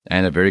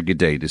And a very good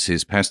day. This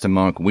is Pastor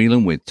Mark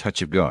Whelan with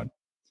Touch of God.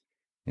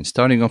 And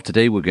starting off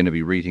today, we're going to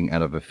be reading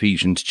out of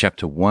Ephesians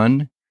chapter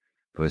 1,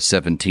 verse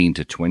 17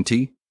 to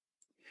 20.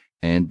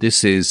 And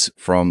this is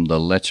from the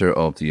letter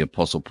of the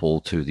Apostle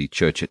Paul to the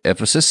church at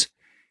Ephesus.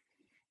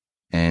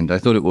 And I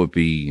thought it would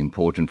be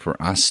important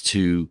for us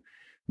to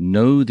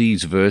know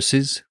these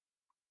verses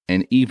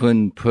and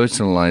even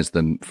personalize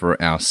them for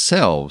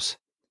ourselves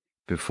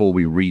before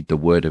we read the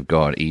Word of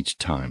God each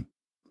time.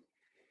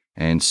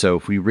 And so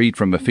if we read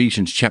from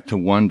Ephesians chapter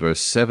 1, verse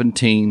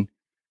 17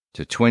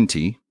 to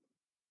 20,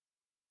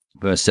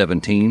 verse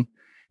 17,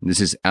 and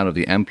this is out of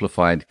the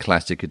Amplified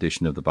Classic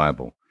Edition of the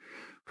Bible.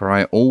 For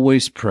I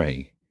always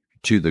pray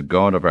to the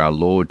God of our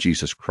Lord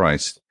Jesus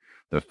Christ,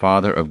 the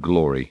Father of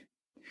glory,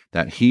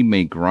 that he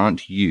may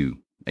grant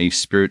you a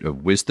spirit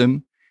of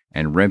wisdom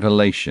and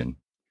revelation,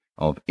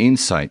 of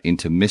insight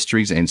into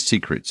mysteries and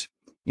secrets,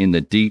 in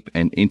the deep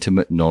and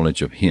intimate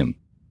knowledge of him,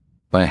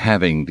 by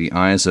having the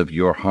eyes of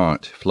your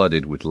heart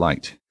flooded with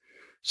light,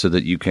 so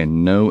that you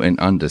can know and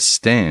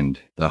understand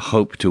the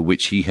hope to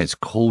which he has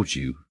called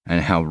you,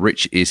 and how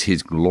rich is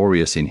his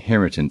glorious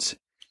inheritance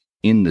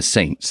in the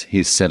saints,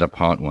 his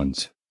set-apart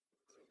ones.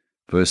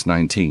 Verse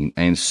 19,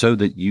 and so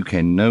that you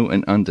can know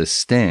and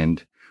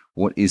understand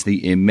what is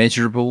the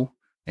immeasurable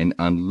and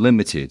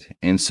unlimited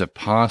and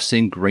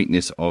surpassing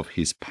greatness of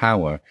his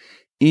power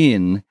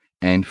in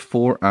and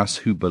for us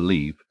who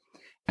believe,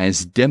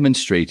 as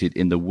demonstrated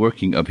in the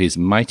working of his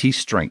mighty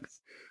strength,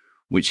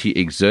 which he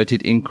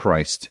exerted in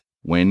Christ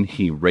when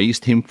he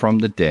raised him from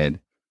the dead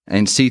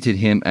and seated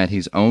him at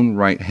his own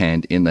right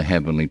hand in the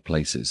heavenly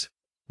places.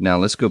 Now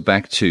let's go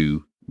back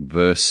to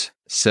verse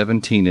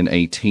 17 and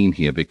 18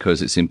 here,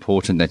 because it's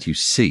important that you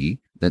see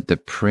that the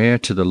prayer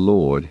to the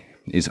Lord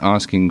is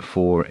asking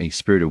for a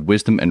spirit of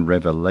wisdom and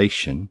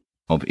revelation,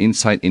 of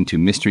insight into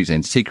mysteries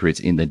and secrets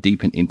in the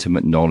deep and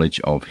intimate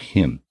knowledge of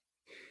him.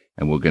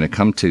 And we're going to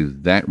come to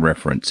that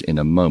reference in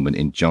a moment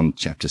in John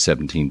chapter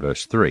 17,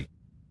 verse 3.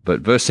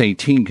 But verse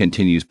 18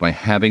 continues, by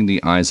having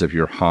the eyes of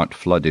your heart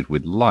flooded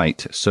with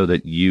light, so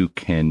that you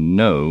can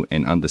know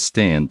and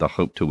understand the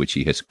hope to which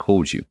he has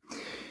called you.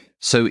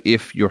 So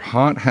if your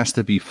heart has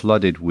to be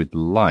flooded with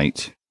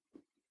light,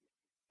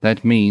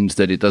 that means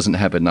that it doesn't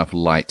have enough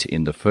light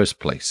in the first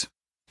place.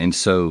 And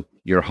so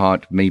your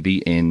heart may be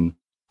in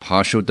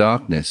partial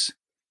darkness.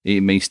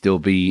 It may still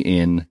be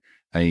in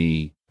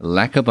a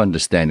lack of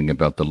understanding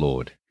about the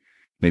Lord.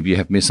 Maybe you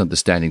have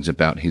misunderstandings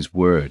about his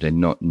word and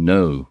not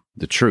know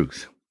the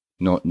truth,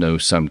 not know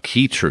some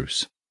key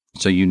truths.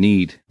 So you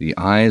need the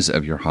eyes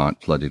of your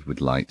heart flooded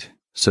with light,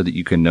 so that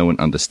you can know and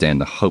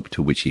understand the hope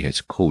to which he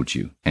has called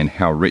you, and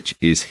how rich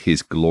is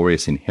his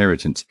glorious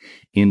inheritance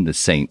in the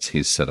saints,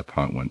 his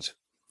set-apart ones.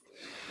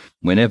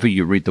 Whenever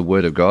you read the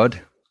Word of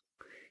God,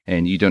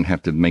 and you don't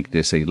have to make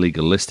this a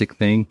legalistic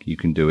thing, you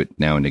can do it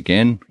now and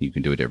again, you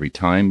can do it every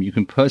time, you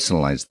can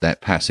personalize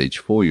that passage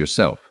for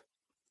yourself,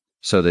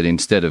 so that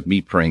instead of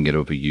me praying it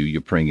over you, you're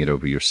praying it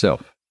over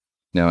yourself.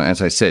 Now, as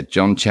I said,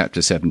 John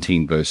chapter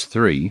 17, verse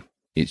 3,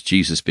 it's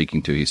Jesus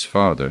speaking to his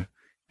Father,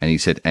 and he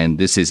said, and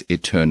this is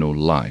eternal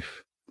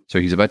life. So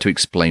he's about to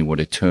explain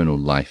what eternal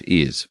life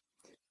is.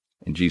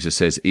 And Jesus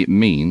says it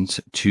means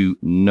to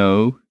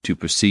know, to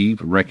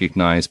perceive,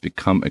 recognize,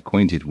 become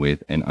acquainted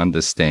with, and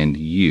understand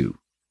you,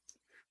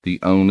 the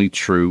only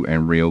true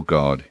and real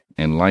God,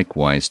 and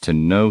likewise to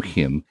know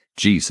him,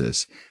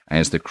 Jesus,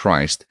 as the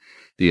Christ,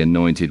 the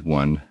anointed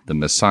one, the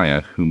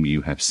Messiah whom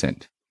you have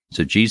sent.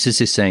 So Jesus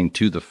is saying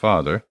to the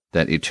Father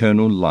that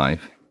eternal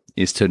life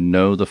is to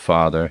know the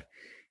Father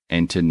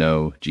and to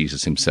know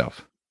Jesus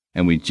himself.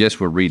 And we just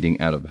were reading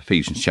out of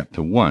Ephesians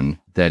chapter 1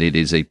 that it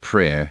is a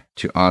prayer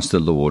to ask the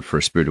Lord for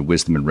a spirit of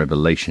wisdom and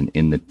revelation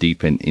in the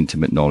deep and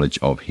intimate knowledge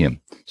of him.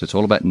 So it's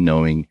all about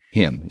knowing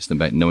him. It's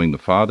about knowing the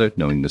Father,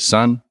 knowing the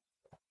Son.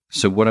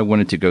 So what I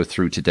wanted to go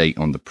through today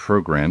on the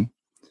program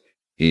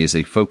is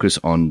a focus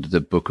on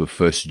the book of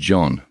 1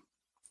 John,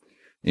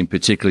 in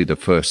particularly the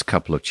first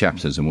couple of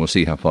chapters, and we'll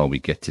see how far we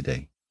get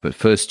today. But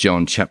 1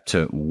 John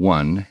chapter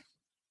 1,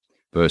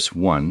 verse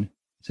 1,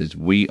 says,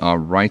 we are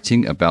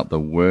writing about the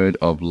word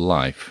of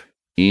life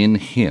in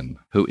him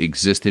who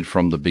existed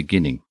from the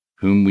beginning,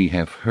 whom we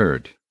have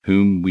heard,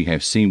 whom we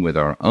have seen with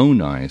our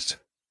own eyes,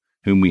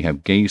 whom we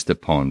have gazed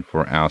upon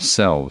for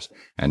ourselves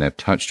and have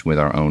touched with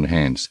our own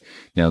hands.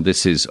 Now,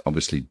 this is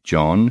obviously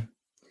John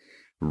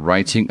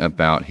writing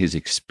about his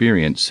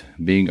experience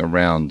being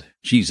around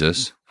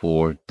Jesus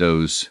for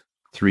those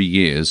 3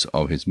 years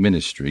of his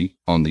ministry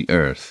on the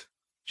earth.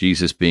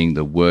 Jesus being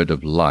the word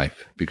of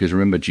life. Because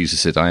remember, Jesus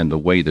said, I am the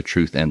way, the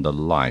truth, and the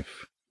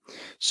life.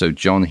 So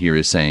John here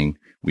is saying,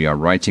 we are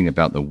writing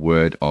about the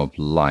word of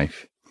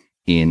life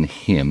in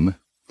him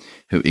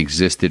who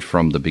existed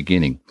from the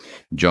beginning.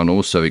 John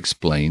also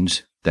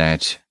explains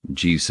that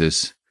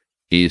Jesus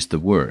is the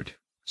word.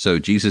 So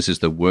Jesus is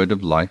the word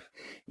of life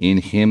in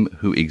him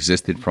who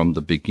existed from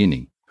the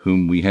beginning,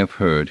 whom we have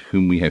heard,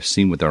 whom we have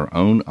seen with our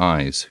own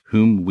eyes,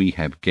 whom we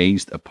have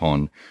gazed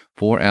upon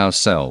for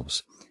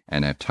ourselves,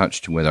 and have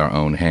touched with our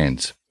own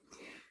hands.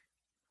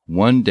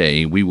 one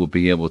day we will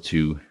be able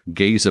to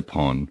gaze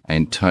upon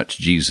and touch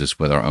Jesus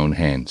with our own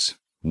hands.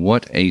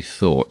 What a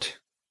thought.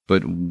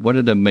 But what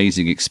an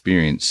amazing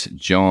experience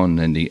John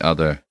and the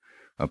other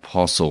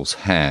apostles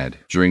had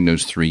during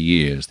those 3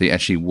 years. They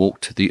actually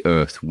walked the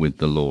earth with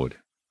the Lord.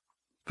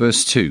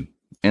 Verse 2,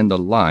 and the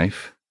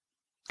life,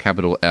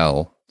 capital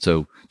L,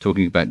 so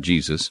talking about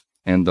Jesus,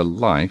 and the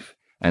life,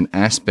 an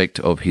aspect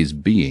of his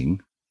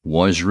being,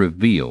 was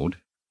revealed,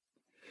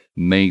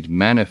 made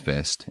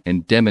manifest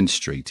and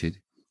demonstrated,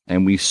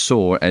 and we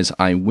saw as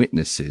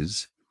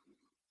eyewitnesses,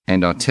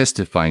 and are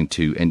testifying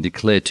to and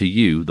declare to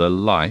you the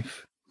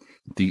life,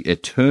 the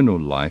eternal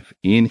life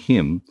in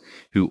him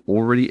who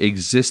already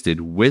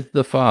existed with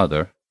the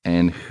Father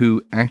and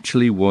who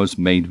actually was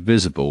made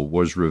visible,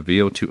 was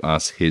revealed to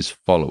us, his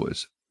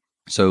followers.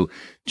 So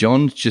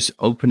John's just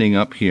opening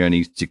up here and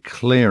he's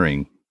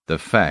declaring the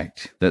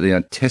fact that they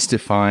are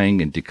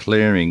testifying and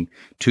declaring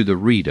to the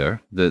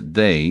reader that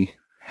they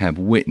have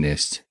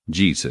witnessed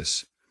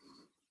Jesus.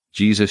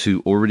 Jesus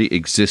who already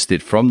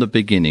existed from the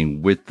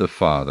beginning with the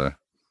Father,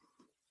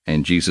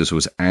 and Jesus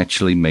was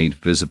actually made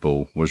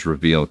visible, was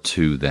revealed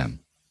to them.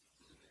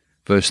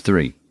 Verse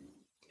 3,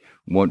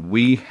 what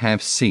we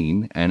have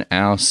seen and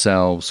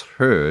ourselves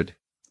heard,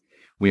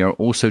 we are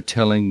also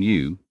telling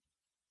you,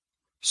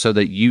 so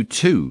that you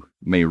too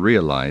may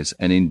realize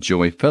and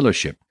enjoy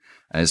fellowship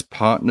as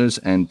partners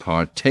and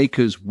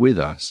partakers with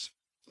us.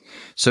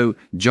 So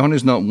John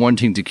is not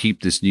wanting to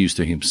keep this news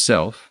to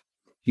himself.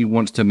 He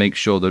wants to make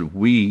sure that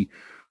we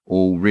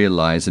all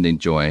realize and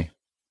enjoy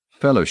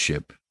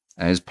fellowship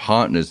as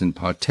partners and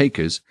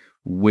partakers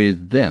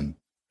with them.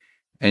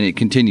 And it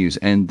continues,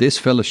 and this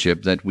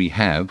fellowship that we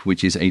have,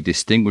 which is a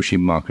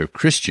distinguishing mark of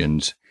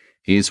Christians,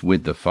 is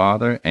with the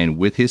Father and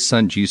with his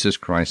Son, Jesus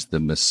Christ, the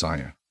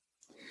Messiah.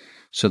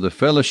 So the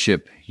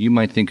fellowship, you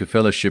might think of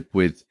fellowship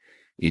with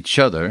each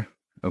other.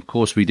 Of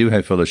course, we do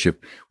have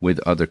fellowship with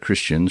other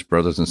Christians,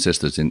 brothers and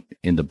sisters in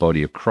the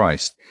body of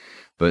Christ.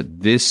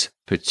 But this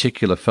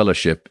particular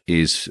fellowship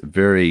is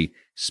very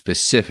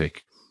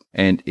specific,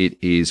 and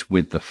it is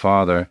with the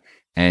Father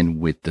and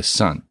with the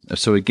Son.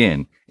 So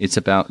again, it's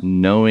about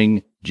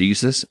knowing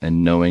Jesus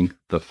and knowing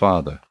the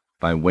Father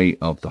by way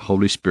of the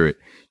Holy Spirit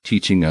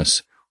teaching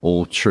us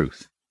all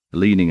truth,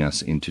 leading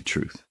us into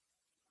truth.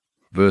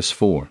 Verse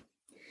 4,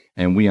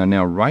 and we are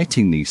now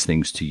writing these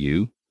things to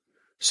you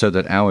so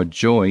that our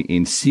joy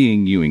in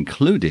seeing you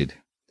included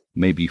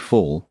may be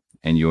full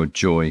and your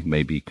joy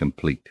may be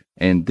complete.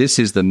 And this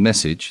is the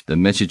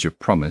message of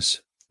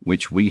promise,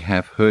 which we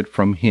have heard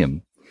from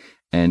him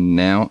and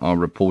now are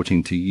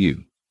reporting to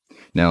you.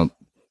 Now,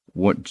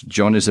 what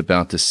John is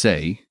about to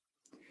say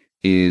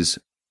is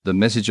the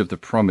message of the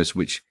promise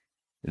which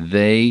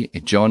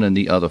John and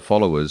the other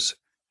followers,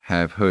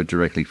 have heard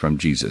directly from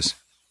Jesus,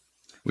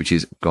 which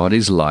is God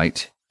is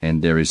light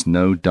and there is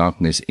no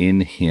darkness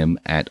in him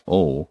at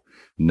all.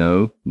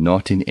 No,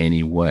 not in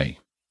any way.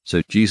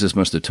 So Jesus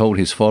must have told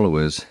his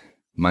followers,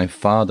 my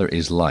Father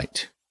is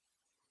light.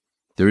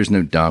 There is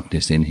no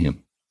darkness in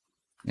him.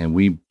 And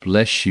we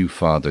bless you,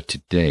 Father,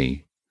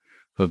 today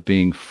for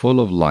being full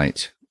of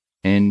light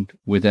and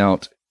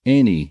without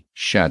any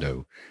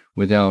shadow,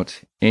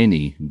 without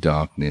any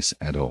darkness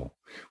at all.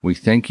 We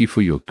thank you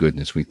for your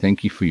goodness. We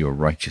thank you for your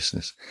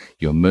righteousness,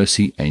 your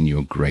mercy and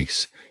your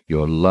grace,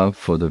 your love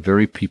for the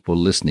very people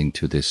listening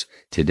to this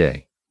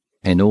today,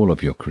 and all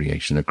of your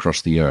creation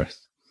across the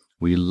earth.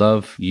 We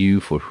love you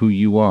for who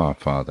you are,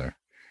 Father.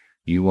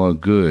 You are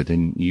good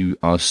and you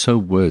are so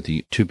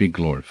worthy to be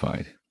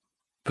glorified.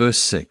 Verse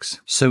 6,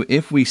 so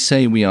if we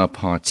say we are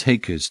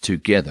partakers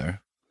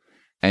together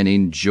and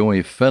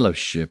enjoy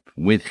fellowship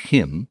with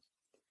him,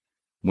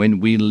 when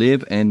we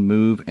live and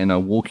move and are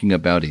walking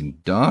about in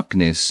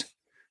darkness,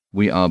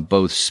 we are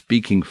both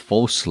speaking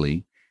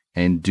falsely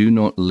and do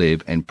not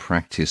live and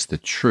practice the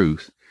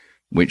truth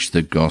which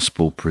the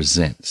gospel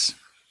presents.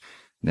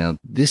 Now,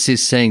 this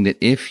is saying that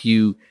if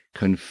you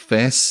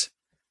confess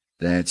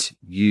that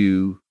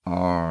you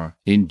are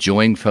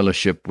enjoying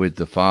fellowship with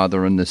the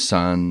Father and the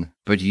Son,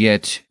 but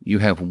yet you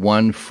have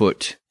one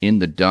foot in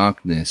the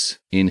darkness,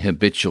 in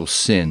habitual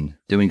sin,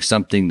 doing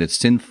something that's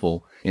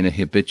sinful in a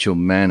habitual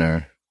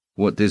manner,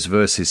 what this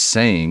verse is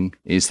saying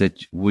is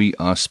that we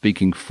are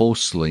speaking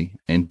falsely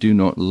and do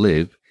not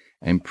live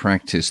and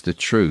practice the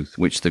truth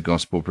which the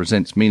gospel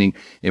presents. Meaning,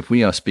 if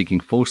we are speaking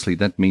falsely,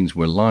 that means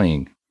we're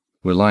lying.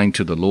 We're lying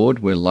to the Lord,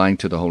 we're lying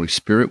to the Holy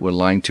Spirit, we're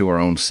lying to our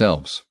own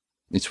selves.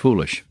 It's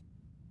foolish.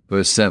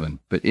 Verse 7,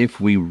 but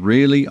if we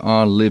really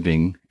are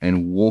living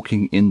and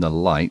walking in the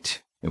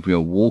light, if we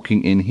are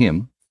walking in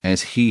him,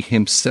 as he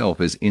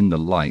himself is in the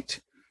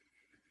light,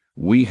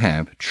 we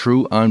have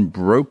true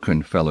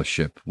unbroken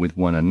fellowship with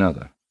one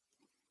another.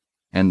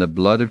 And the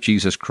blood of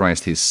Jesus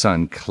Christ, his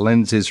Son,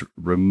 cleanses,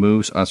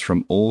 removes us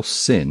from all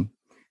sin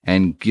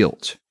and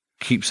guilt,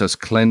 keeps us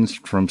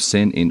cleansed from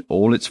sin in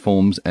all its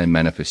forms and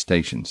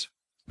manifestations.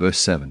 Verse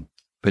 7,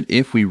 but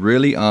if we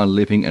really are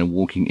living and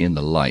walking in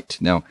the light.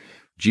 Now,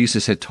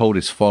 Jesus had told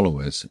his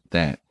followers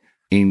that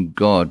in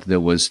God there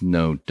was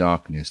no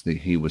darkness, that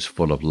he was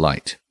full of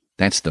light.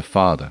 That's the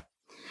Father.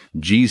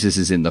 Jesus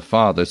is in the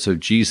Father, so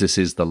Jesus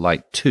is the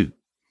light too.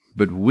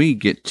 But we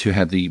get to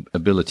have the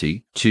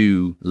ability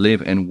to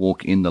live and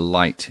walk in the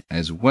light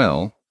as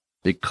well,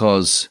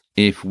 because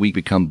if we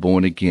become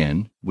born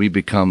again, we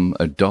become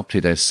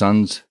adopted as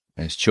sons,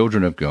 as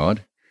children of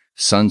God,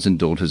 sons and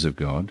daughters of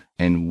God,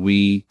 and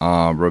we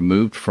are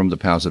removed from the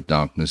powers of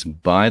darkness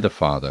by the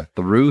Father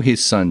through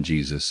his Son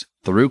Jesus,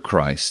 through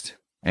Christ,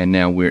 and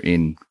now we're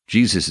in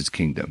Jesus'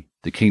 kingdom,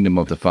 the kingdom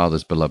of the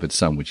Father's beloved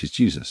Son, which is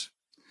Jesus.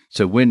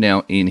 So we're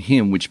now in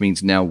him, which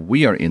means now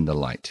we are in the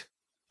light.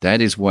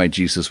 That is why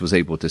Jesus was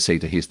able to say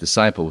to his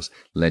disciples,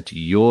 "Let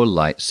your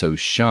light so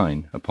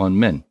shine upon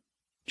men."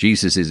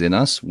 Jesus is in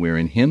us, we're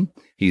in him,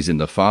 he's in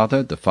the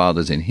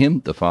Father's in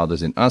him, the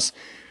Father's in us.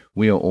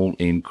 We are all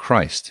in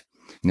Christ.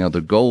 Now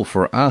the goal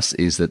for us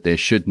is that there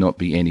should not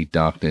be any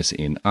darkness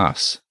in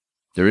us.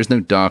 There is no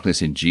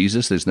darkness in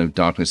Jesus, there's no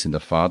darkness in the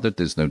Father,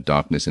 there's no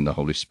darkness in the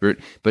Holy Spirit,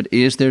 but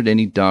is there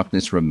any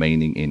darkness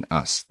remaining in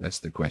us? That's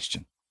the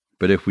question.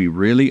 But if we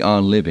really are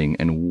living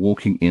and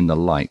walking in the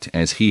light,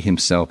 as he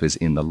himself is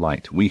in the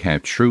light, we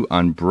have true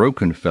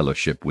unbroken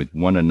fellowship with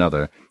one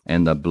another,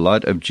 and the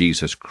blood of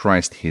Jesus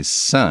Christ, his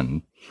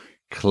Son,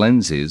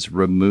 cleanses,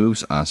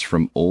 removes us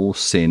from all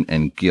sin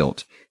and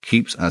guilt,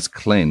 keeps us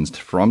cleansed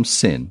from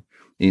sin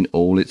in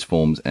all its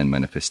forms and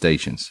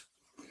manifestations.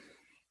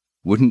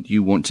 Wouldn't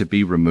you want to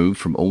be removed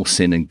from all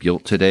sin and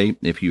guilt today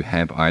if you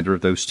have either of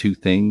those two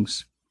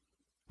things?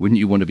 Wouldn't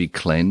you want to be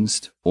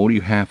cleansed? All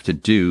you have to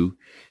do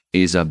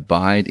is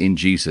abide in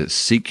Jesus.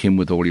 Seek him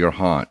with all your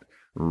heart.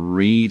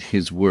 Read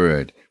his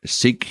word.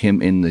 Seek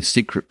him in the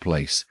secret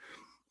place.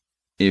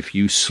 If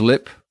you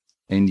slip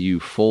and you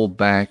fall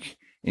back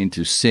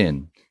into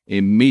sin,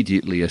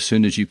 immediately, as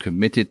soon as you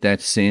committed that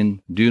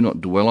sin, do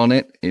not dwell on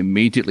it.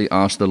 Immediately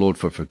ask the Lord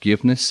for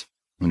forgiveness.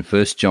 And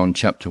 1 John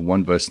chapter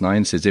 1 verse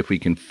 9 says, if we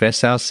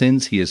confess our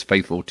sins, he is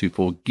faithful to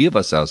forgive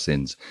us our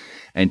sins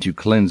and to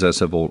cleanse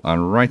us of all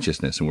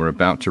unrighteousness. And we're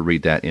about to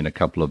read that in a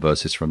couple of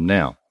verses from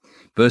now.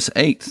 Verse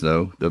 8,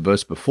 though, the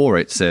verse before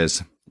it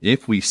says,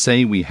 if we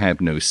say we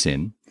have no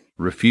sin,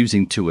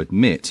 refusing to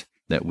admit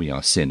that we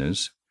are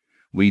sinners,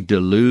 we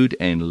delude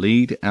and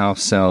lead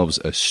ourselves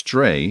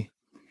astray,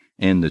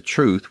 and the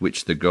truth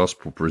which the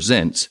gospel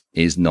presents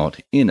is not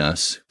in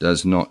us,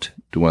 does not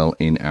dwell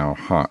in our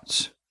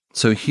hearts.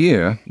 So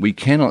here, we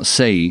cannot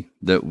say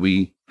that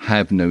we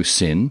have no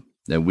sin,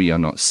 that we are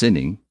not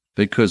sinning,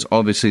 because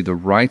obviously the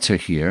writer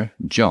here,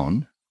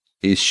 John,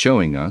 is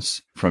showing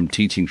us from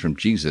teaching from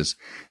Jesus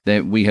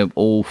that we have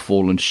all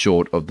fallen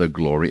short of the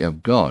glory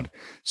of God.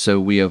 So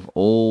we have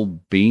all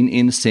been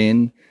in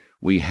sin.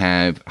 We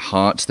have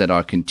hearts that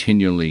are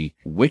continually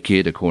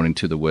wicked according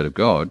to the word of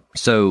God.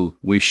 So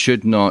we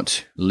should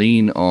not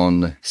lean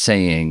on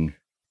saying,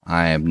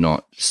 I have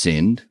not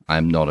sinned, I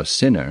am not a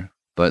sinner,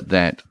 but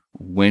that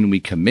when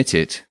we commit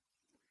it,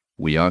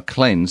 we are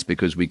cleansed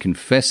because we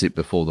confess it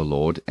before the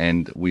Lord,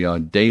 and we are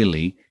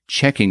daily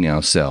checking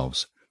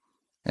ourselves.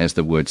 As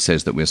the word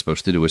says that we're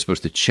supposed to do. We're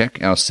supposed to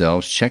check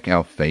ourselves, check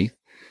our faith,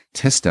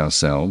 test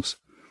ourselves,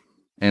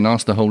 and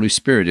ask the Holy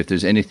Spirit if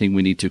there's anything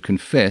we need to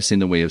confess in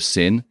the way of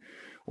sin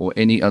or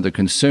any other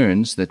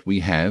concerns that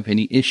we have,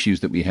 any issues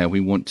that we have we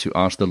want to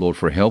ask the Lord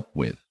for help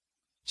with.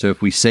 So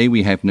if we say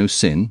we have no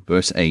sin,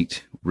 verse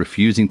 8,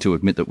 refusing to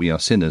admit that we are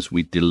sinners,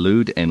 we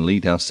delude and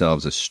lead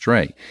ourselves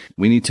astray.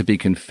 We need to be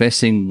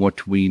confessing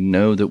what we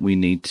know that we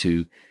need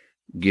to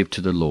give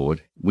to the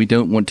Lord. We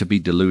don't want to be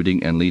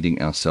deluding and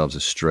leading ourselves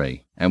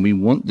astray, and we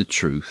want the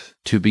truth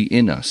to be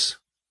in us.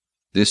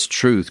 This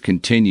truth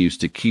continues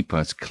to keep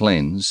us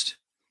cleansed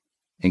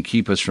and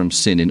keep us from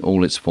sin in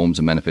all its forms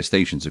and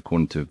manifestations,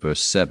 according to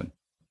verse 7.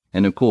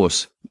 And of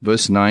course,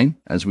 verse 9,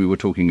 as we were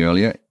talking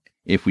earlier,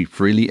 if we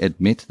freely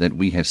admit that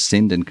we have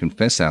sinned and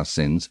confess our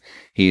sins,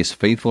 he is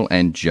faithful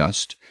and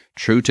just,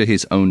 true to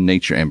his own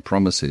nature and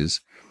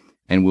promises,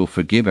 and will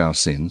forgive our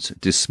sins,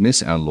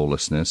 dismiss our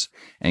lawlessness,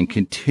 and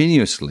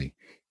continuously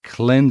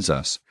cleanse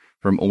us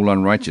from all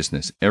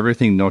unrighteousness,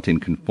 everything not in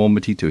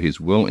conformity to his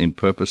will in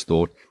purpose,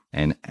 thought,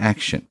 and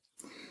action.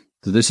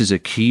 So this is a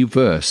key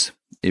verse.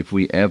 If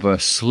we ever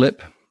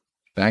slip,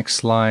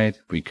 backslide,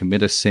 if we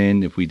commit a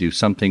sin, if we do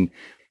something,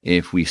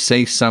 if we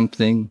say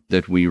something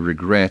that we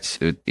regret,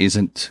 that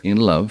isn't in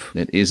love,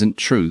 that isn't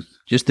truth,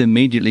 just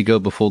immediately go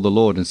before the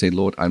Lord and say,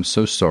 Lord, I'm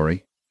so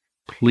sorry.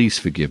 Please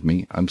forgive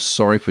me. I'm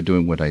sorry for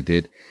doing what I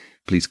did.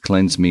 Please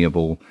cleanse me of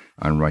all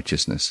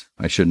unrighteousness.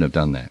 I shouldn't have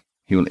done that.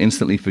 He will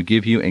instantly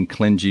forgive you and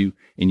cleanse you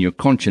in your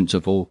conscience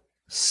of all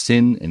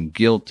sin and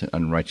guilt and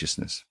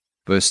unrighteousness.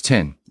 Verse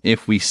 10,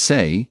 if we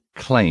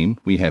claim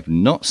we have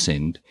not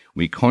sinned,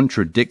 we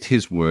contradict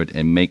his word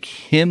and make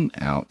him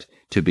out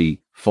to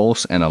be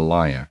false and a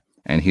liar,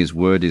 and his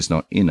word is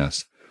not in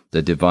us.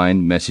 The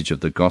divine message of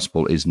the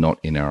gospel is not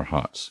in our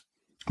hearts.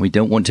 We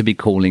don't want to be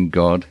calling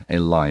God a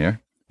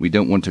liar. We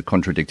don't want to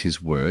contradict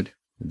his word.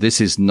 This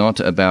is not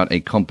about a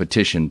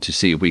competition to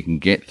see if we can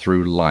get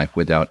through life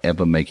without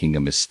ever making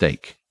a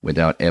mistake,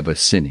 without ever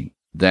sinning.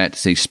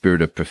 That's a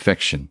spirit of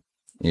perfection.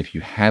 If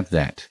you have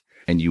that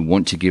and you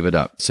want to give it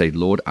up, say,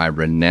 Lord, I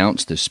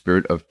renounce the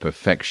spirit of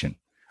perfection.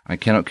 I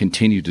cannot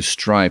continue to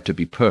strive to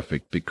be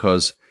perfect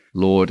because,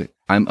 Lord,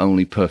 I'm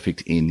only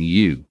perfect in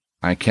you.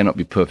 I cannot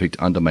be perfect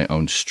under my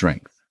own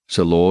strength.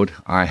 So, Lord,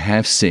 I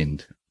have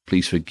sinned.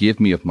 Please forgive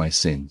me of my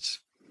sins.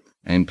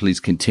 And please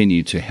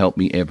continue to help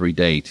me every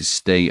day to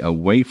stay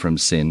away from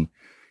sin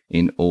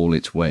in all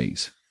its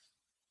ways.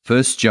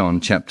 1 John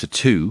chapter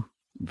 2,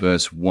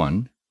 verse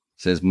 1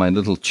 says, My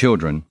little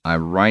children, I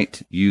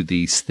write you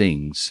these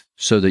things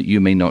so that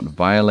you may not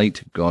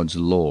violate God's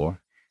law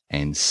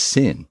and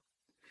sin.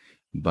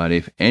 But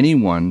if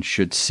anyone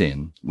should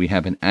sin, we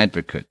have an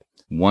advocate,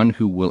 one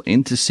who will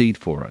intercede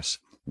for us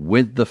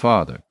with the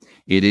Father.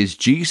 It is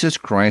Jesus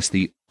Christ,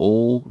 the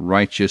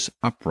all-righteous,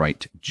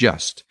 upright,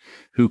 just,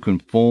 who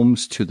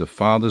conforms to the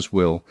Father's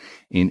will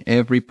in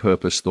every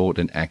purpose, thought,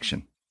 and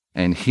action.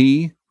 And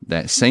he,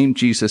 that same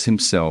Jesus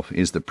himself,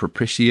 is the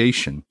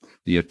propitiation,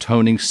 the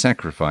atoning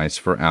sacrifice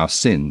for our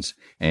sins,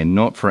 and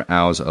not for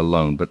ours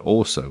alone, but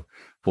also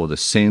for the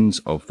sins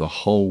of the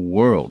whole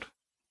world.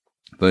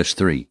 Verse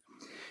 3,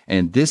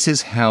 And this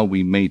is how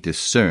we may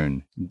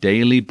discern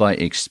daily by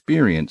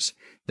experience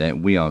that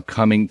we are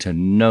coming to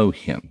know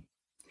him,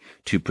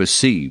 to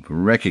perceive,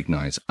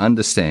 recognize,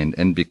 understand,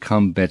 and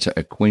become better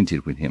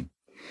acquainted with him.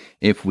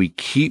 If we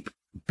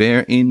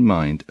bear in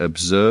mind,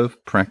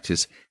 observe,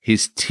 practice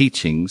his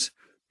teachings,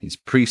 his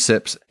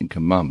precepts, and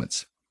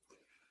commandments.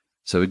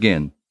 So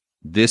again,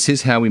 this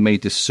is how we may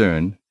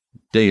discern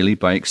daily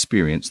by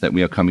experience that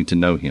we are coming to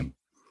know him.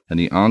 And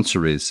the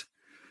answer is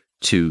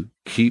to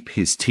keep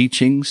his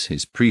teachings,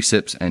 his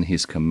precepts, and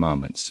his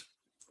commandments.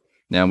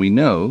 Now we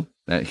know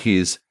that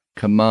his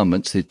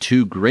commandments, the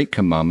two great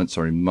commandments,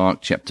 are in Mark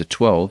chapter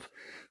 12,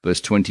 verse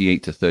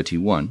 28 to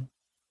 31.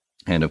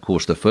 And of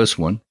course, the first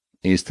one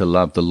is to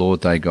love the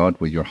Lord thy God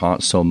with your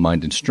heart, soul,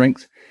 mind, and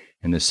strength.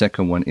 And the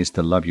second one is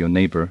to love your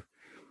neighbor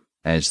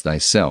as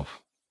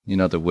thyself.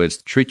 In other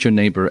words, treat your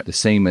neighbor the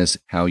same as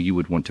how you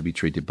would want to be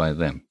treated by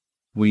them.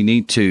 We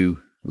need to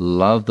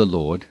love the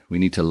Lord. We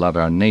need to love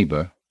our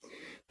neighbor.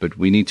 But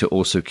we need to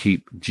also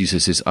keep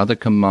Jesus' other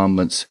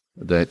commandments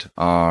that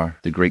are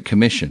the Great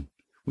Commission,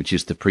 which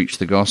is to preach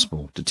the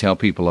gospel, to tell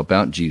people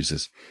about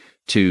Jesus,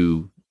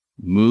 to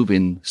move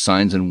in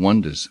signs and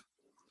wonders,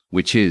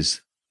 which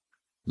is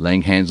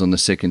laying hands on the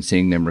sick and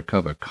seeing them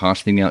recover,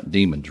 casting out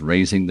demons,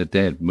 raising the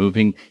dead,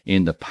 moving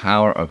in the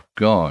power of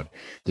God,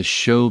 to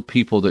show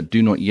people that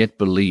do not yet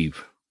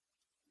believe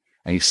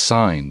a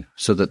sign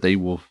so that they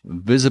will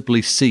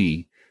visibly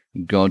see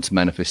God's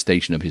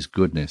manifestation of his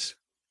goodness.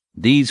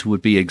 These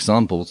would be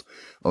examples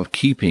of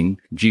keeping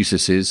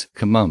Jesus'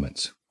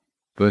 commandments.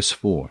 Verse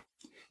 4,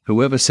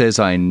 Whoever says,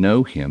 I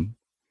know him,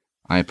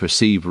 I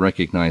perceive,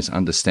 recognize,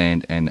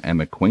 understand, and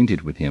am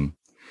acquainted with him,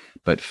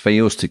 but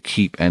fails to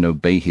keep and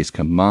obey his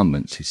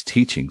commandments, his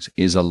teachings,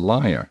 is a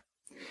liar,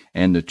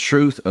 and the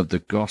truth of the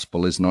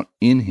gospel is not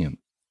in him.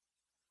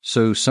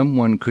 So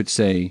someone could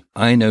say,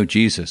 I know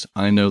Jesus,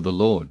 I know the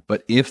Lord,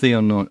 but if they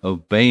are not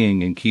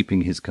obeying and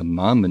keeping his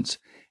commandments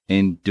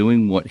and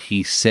doing what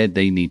he said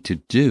they need to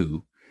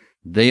do,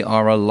 they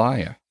are a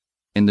liar,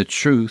 and the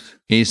truth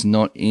is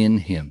not in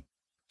him.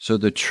 So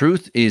the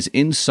truth is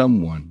in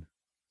someone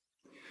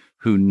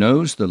who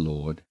knows the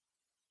Lord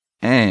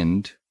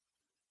and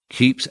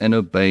keeps and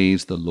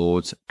obeys the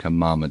Lord's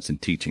commandments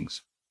and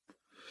teachings.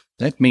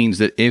 That means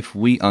that if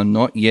we are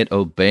not yet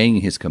obeying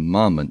his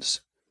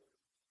commandments,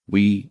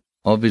 we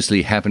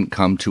obviously haven't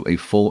come to a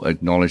full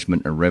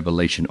acknowledgement and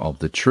revelation of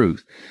the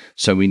truth.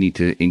 So we need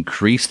to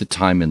increase the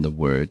time in the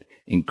Word,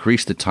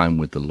 increase the time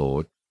with the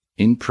Lord,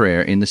 in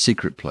prayer, in the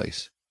secret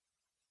place,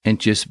 and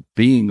just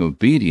being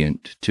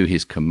obedient to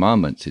his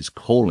commandments, his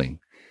calling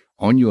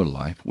on your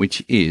life,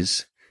 which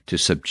is to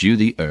subdue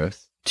the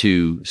earth,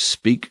 to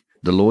speak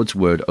the Lord's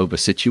word over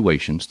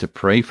situations, to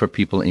pray for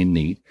people in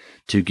need,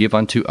 to give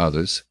unto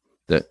others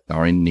that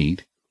are in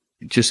need.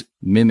 Just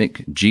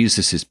mimic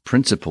Jesus'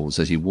 principles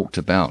as he walked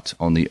about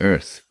on the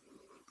earth,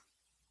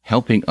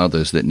 helping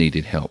others that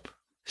needed help,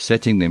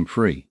 setting them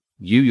free.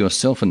 You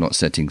yourself are not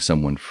setting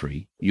someone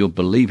free. You're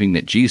believing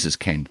that Jesus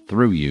can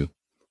through you,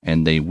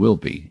 and they will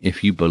be,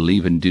 if you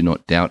believe and do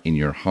not doubt in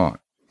your heart.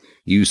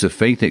 Use the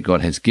faith that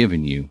God has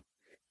given you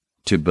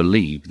to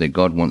believe that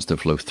God wants to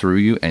flow through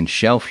you and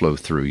shall flow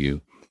through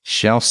you,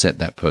 shall set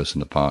that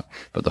person apart,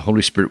 but the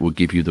Holy Spirit will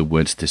give you the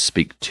words to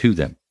speak to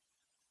them.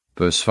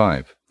 Verse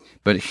 5,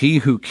 But he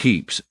who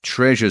keeps,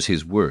 treasures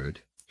his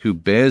word, who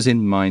bears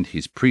in mind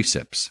his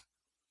precepts,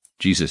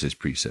 Jesus'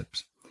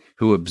 precepts,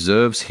 who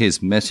observes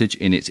his message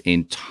in its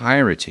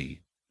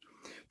entirety,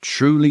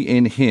 truly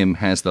in him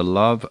has the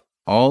love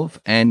of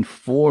and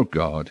for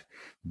God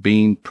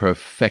been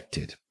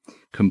perfected,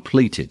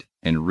 completed,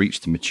 and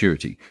reached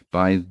maturity.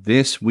 By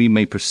this we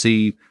may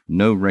perceive,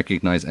 know,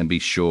 recognize, and be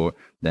sure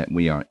that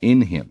we are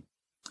in him.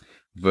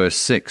 Verse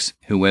 6,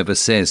 Whoever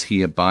says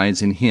he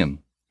abides in him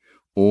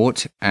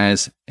ought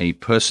as a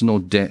personal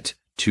debt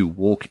to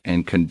walk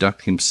and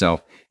conduct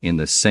himself in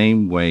the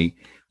same way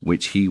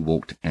which he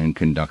walked and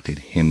conducted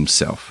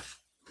himself,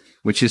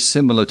 which is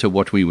similar to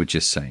what we were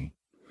just saying.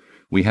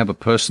 We have a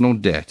personal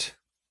debt.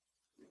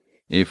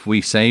 If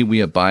we say we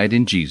abide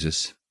in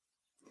Jesus,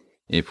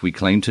 if we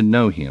claim to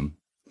know him,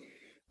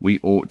 we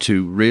ought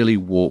to really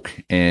walk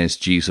as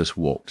Jesus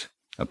walked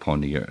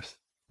upon the earth,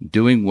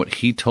 doing what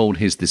he told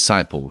his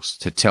disciples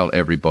to tell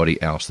everybody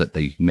else that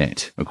they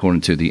met,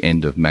 according to the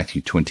end of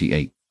Matthew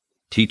 28,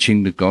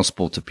 teaching the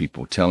gospel to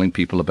people, telling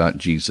people about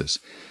Jesus,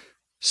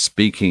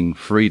 speaking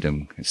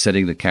freedom,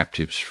 setting the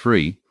captives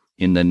free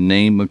in the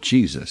name of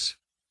Jesus.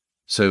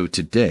 So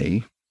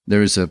today,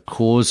 there is a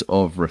cause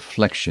of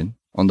reflection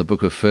on the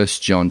book of 1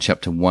 John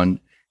chapter 1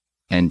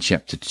 and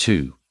chapter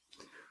 2.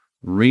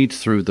 Read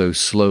through those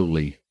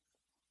slowly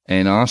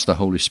and ask the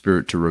Holy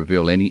Spirit to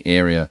reveal any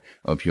area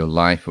of your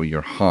life or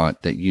your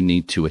heart that you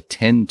need to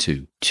attend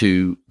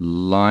to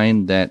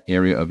line that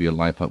area of your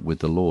life up with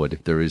the Lord.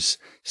 If there is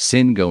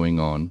sin going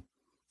on,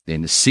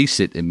 then cease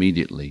it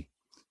immediately.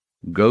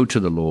 Go to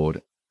the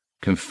Lord,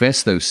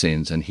 confess those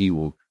sins, and he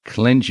will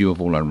cleanse you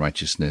of all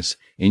unrighteousness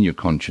in your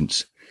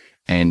conscience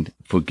and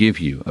forgive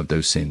you of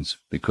those sins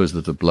because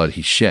of the blood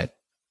he shed.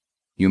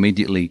 You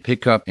immediately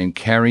pick up and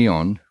carry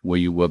on where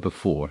you were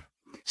before.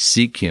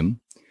 Seek him.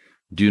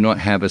 Do not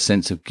have a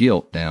sense of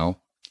guilt now.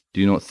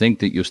 Do not think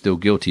that you're still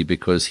guilty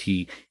because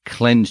he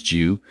cleansed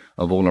you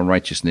of all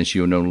unrighteousness.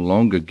 You're no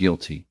longer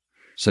guilty.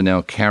 So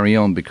now carry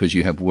on because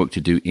you have work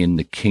to do in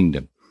the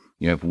kingdom.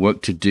 You have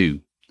work to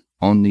do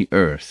on the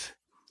earth.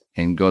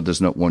 And God does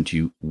not want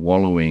you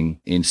wallowing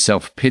in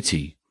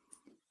self-pity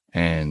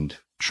and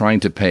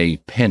trying to pay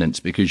penance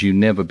because you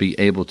never be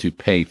able to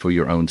pay for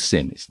your own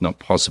sin. It's not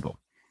possible.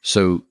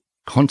 So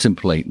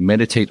contemplate,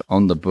 meditate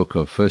on the book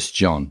of 1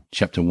 John,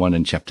 chapter 1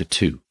 and chapter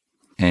 2,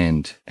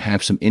 and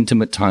have some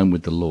intimate time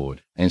with the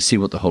Lord and see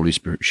what the Holy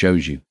Spirit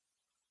shows you.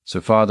 So,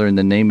 Father, in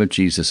the name of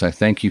Jesus, I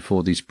thank you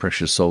for these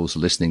precious souls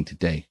listening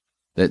today,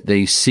 that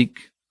they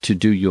seek to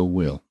do your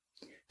will.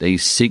 They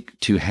seek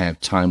to have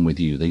time with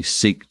you. They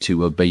seek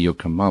to obey your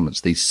commandments.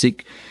 They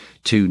seek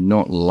to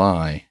not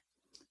lie,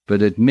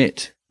 but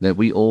admit that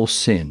we all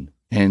sin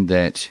and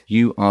that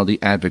you are the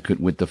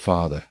advocate with the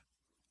Father.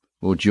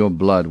 Lord, your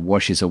blood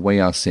washes away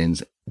our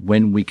sins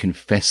when we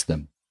confess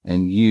them,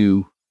 and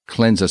you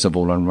cleanse us of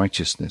all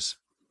unrighteousness.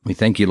 We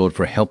thank you, Lord,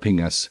 for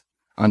helping us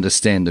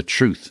understand the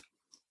truth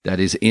that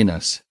is in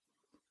us,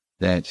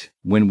 that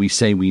when we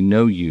say we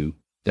know you,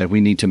 that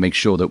we need to make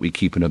sure that we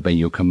keep and obey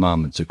your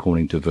commandments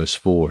according to verse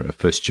 4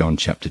 of 1 John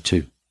chapter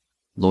 2.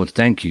 Lord,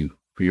 thank you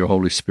for your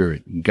Holy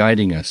Spirit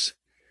guiding us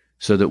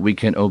so that we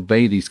can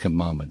obey these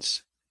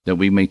commandments, that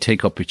we may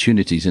take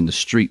opportunities in the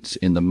streets,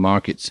 in the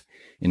markets,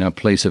 in our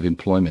place of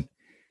employment,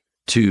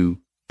 to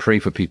pray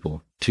for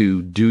people,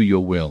 to do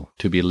your will,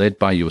 to be led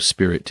by your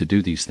Spirit to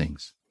do these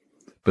things,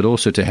 but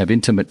also to have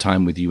intimate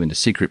time with you in the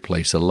secret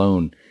place,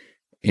 alone,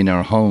 in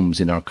our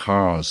homes, in our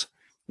cars,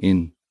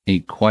 in a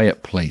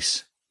quiet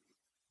place,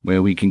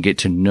 where we can get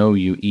to know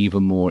you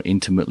even more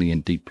intimately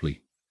and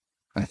deeply.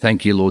 I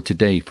thank you, Lord,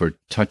 today for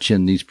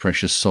touching these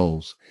precious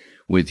souls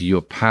with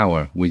your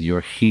power, with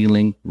your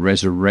healing,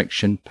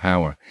 resurrection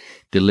power,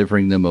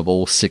 delivering them of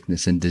all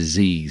sickness and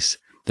disease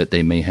that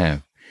they may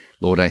have.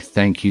 Lord, I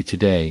thank you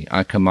today.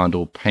 I command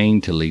all pain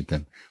to leave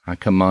them. I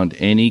command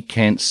any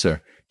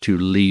cancer to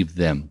leave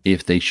them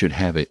if they should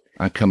have it.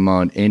 I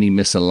command any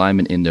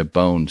misalignment in their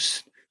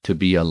bones to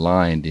be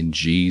aligned in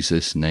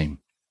Jesus' name.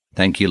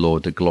 Thank you,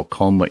 Lord, that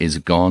glaucoma is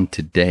gone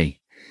today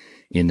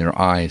in their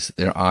eyes.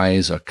 Their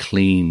eyes are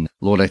clean.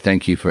 Lord, I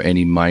thank you for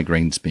any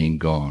migraines being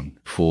gone,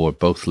 for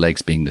both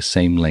legs being the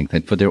same length,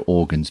 and for their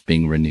organs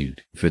being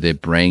renewed, for their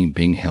brain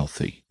being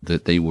healthy,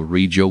 that they will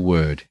read your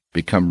word,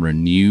 become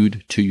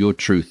renewed to your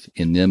truth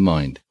in their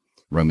mind,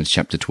 Romans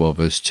chapter 12,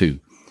 verse 2,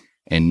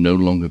 and no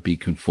longer be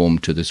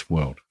conformed to this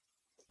world.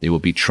 They will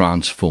be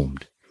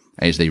transformed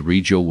as they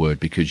read your word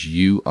because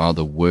you are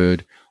the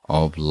word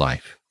of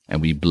life. And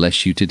we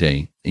bless you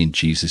today in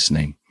Jesus'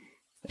 name.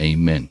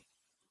 Amen.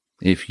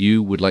 If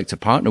you would like to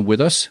partner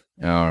with us,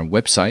 our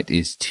website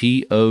is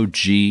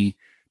tog.world,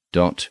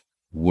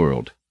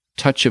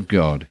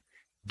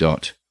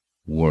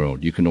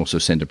 touchofgod.world. You can also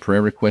send a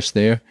prayer request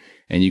there,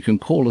 and you can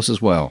call us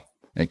as well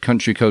at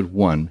country code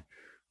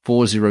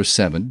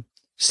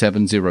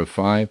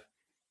 1-407-705-3151.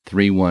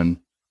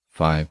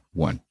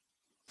 And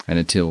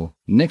until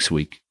next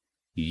week,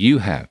 you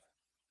have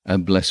a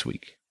blessed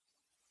week.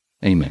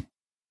 Amen.